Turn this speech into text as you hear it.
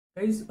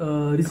Guys,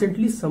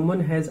 recently someone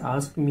has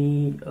asked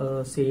me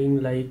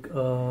saying like,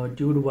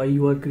 dude, why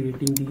you are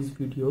creating these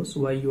videos,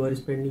 why you are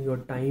spending your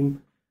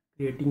time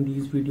creating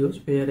these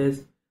videos,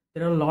 whereas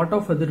there are a lot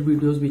of other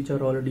videos which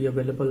are already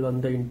available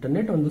on the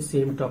internet on the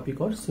same topic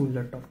or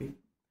similar topic.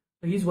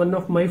 So he's one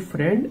of my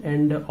friend,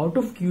 and out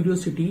of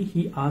curiosity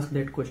he asked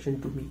that question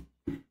to me,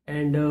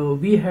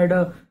 and we had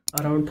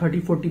around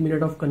 30-40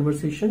 minutes of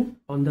conversation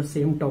on the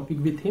same topic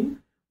with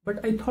him.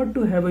 But I thought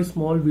to have a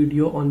small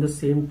video on the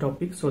same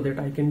topic so that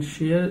I can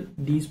share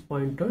these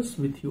pointers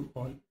with you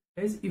all.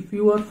 Guys, if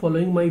you are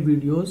following my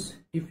videos,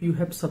 if you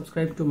have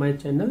subscribed to my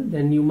channel,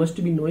 then you must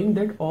be knowing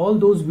that all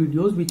those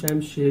videos which I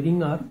am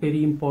sharing are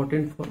very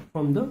important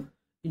from the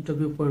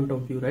interview point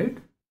of view, right?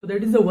 So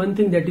that is the one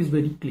thing that is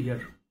very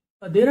clear.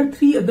 There are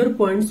three other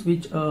points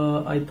which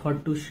I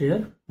thought to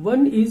share.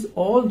 One is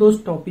all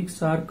those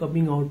topics are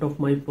coming out of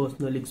my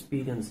personal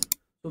experience.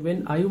 So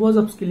when I was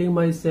upskilling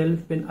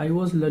myself, when I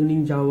was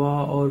learning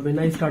Java, or when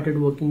I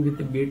started working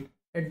with Git,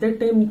 at that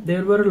time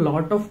there were a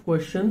lot of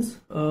questions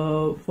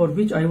for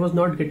which I was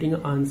not getting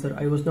an answer.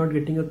 I was not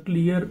getting a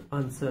clear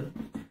answer.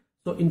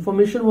 So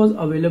information was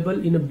available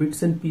in a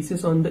bits and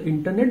pieces on the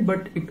internet,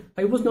 but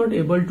I was not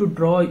able to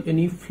draw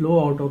any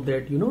flow out of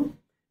that,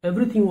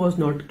 Everything was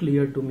not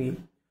clear to me.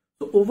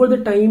 So over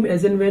the time,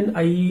 as and when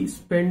I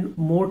spend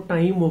more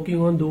time working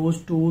on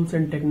those tools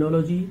and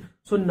technology,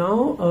 so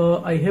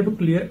now I have a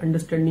clear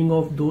understanding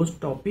of those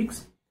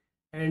topics,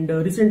 and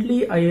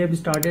recently I have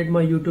started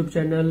my YouTube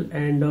channel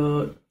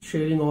and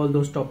sharing all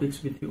those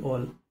topics with you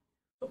all.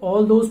 So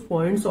all those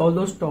points, all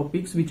those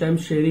topics which I'm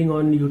sharing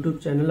on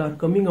YouTube channel are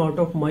coming out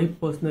of my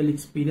personal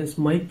experience,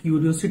 my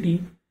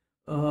curiosity,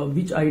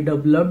 which I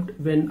developed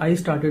when I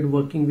started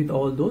working with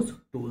all those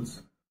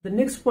tools. The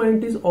next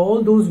point is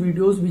all those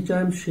videos which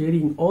I am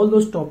sharing, all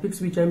those topics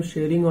which I am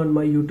sharing on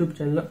my YouTube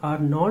channel are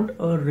not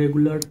a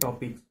regular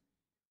topics.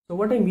 So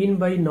what I mean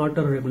by not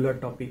a regular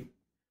topic?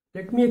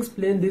 Let me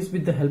explain this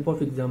with the help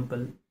of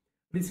example.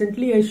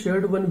 Recently I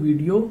shared one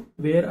video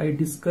where I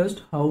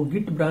discussed how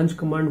git branch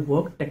command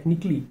work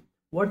technically.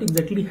 What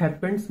exactly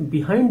happens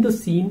behind the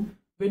scene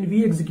when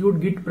we execute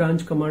git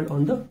branch command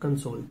on the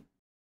console.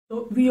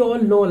 So we all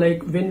know,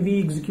 like, when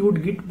we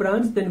execute git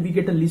branch, then we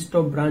get a list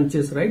of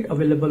branches, right,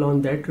 available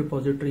on that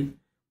repository.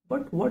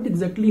 But what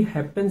exactly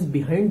happens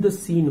behind the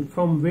scene,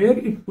 from where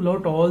it pull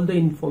out all the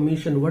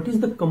information, what is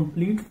the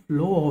complete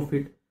flow of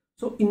it?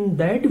 So in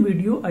that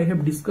video, I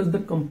have discussed the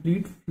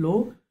complete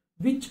flow,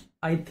 which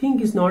I think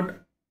is not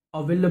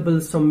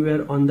available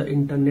somewhere on the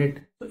internet.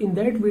 So in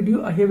that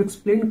video, I have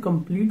explained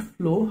complete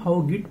flow, how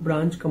git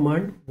branch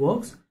command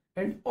works,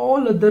 and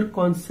all other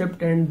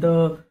concept and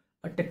the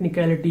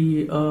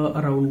technicality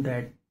around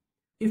that.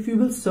 If you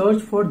will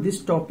search for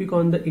this topic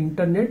on the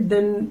internet,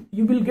 then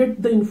you will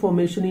get the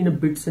information in a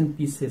bits and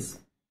pieces.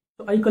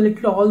 So I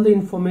collected all the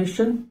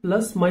information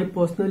plus my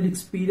personal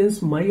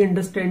experience, my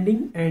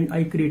understanding, and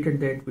I created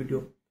that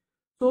video.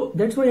 So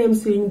that's why I'm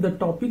saying the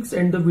topics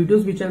and the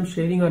videos which I'm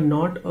sharing are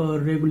not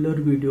regular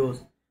videos.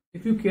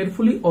 If you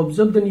carefully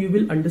observe, then you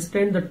will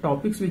understand the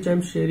topics which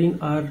I'm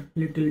sharing are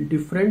little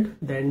different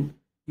than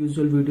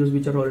usual videos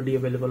which are already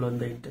available on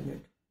the internet.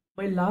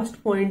 My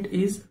last point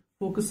is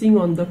focusing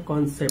on the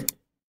concept.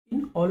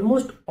 In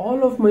almost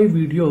all of my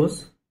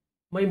videos,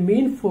 my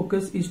main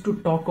focus is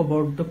to talk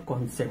about the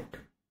concept.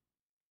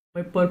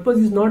 My purpose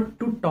is not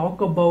to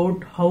talk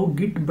about how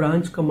git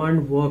branch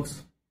command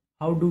works,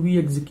 how do we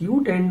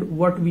execute and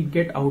what we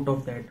get out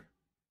of that,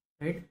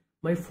 right?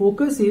 My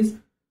focus is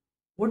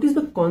what is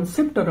the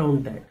concept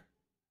around that?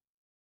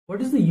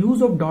 What is the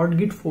use of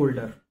 .git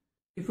folder?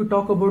 If you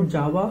talk about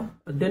Java,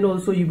 then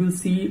also you will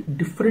see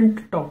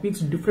different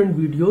topics, different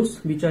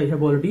videos which I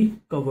have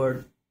already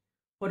covered.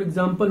 For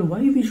example,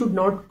 why we should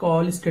not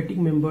call static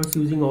members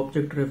using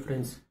object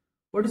reference.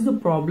 What is the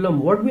problem?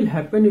 What will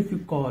happen if you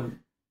call,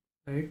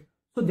 right?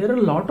 So there are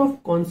a lot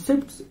of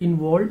concepts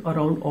involved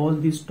around all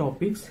these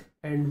topics,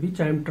 and which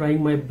I am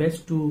trying my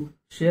best to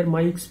share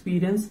my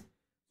experience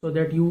so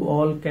that you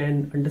all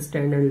can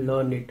understand and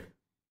learn it.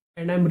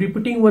 And I'm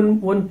repeating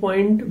one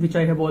point which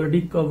I have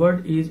already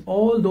covered is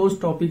all those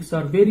topics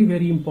are very,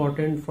 very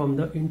important from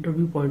the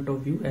interview point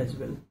of view as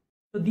well.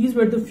 So these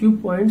were the few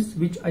points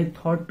which I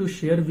thought to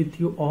share with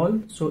you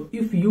all. So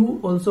if you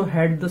also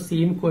had the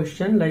same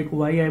question, like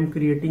why I'm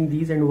creating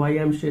these and why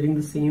I'm sharing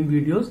the same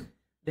videos,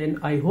 then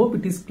I hope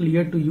it is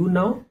clear to you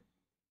now.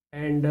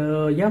 And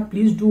yeah,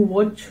 please do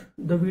watch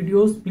the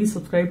videos, please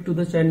subscribe to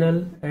the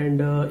channel,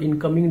 and in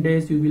coming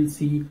days you will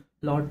see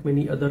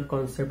many other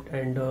concept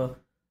and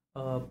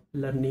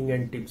learning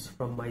and tips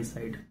from my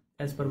side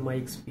as per my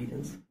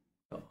experience.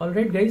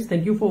 Alright guys,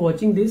 thank you for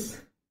watching this.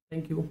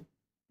 Thank you.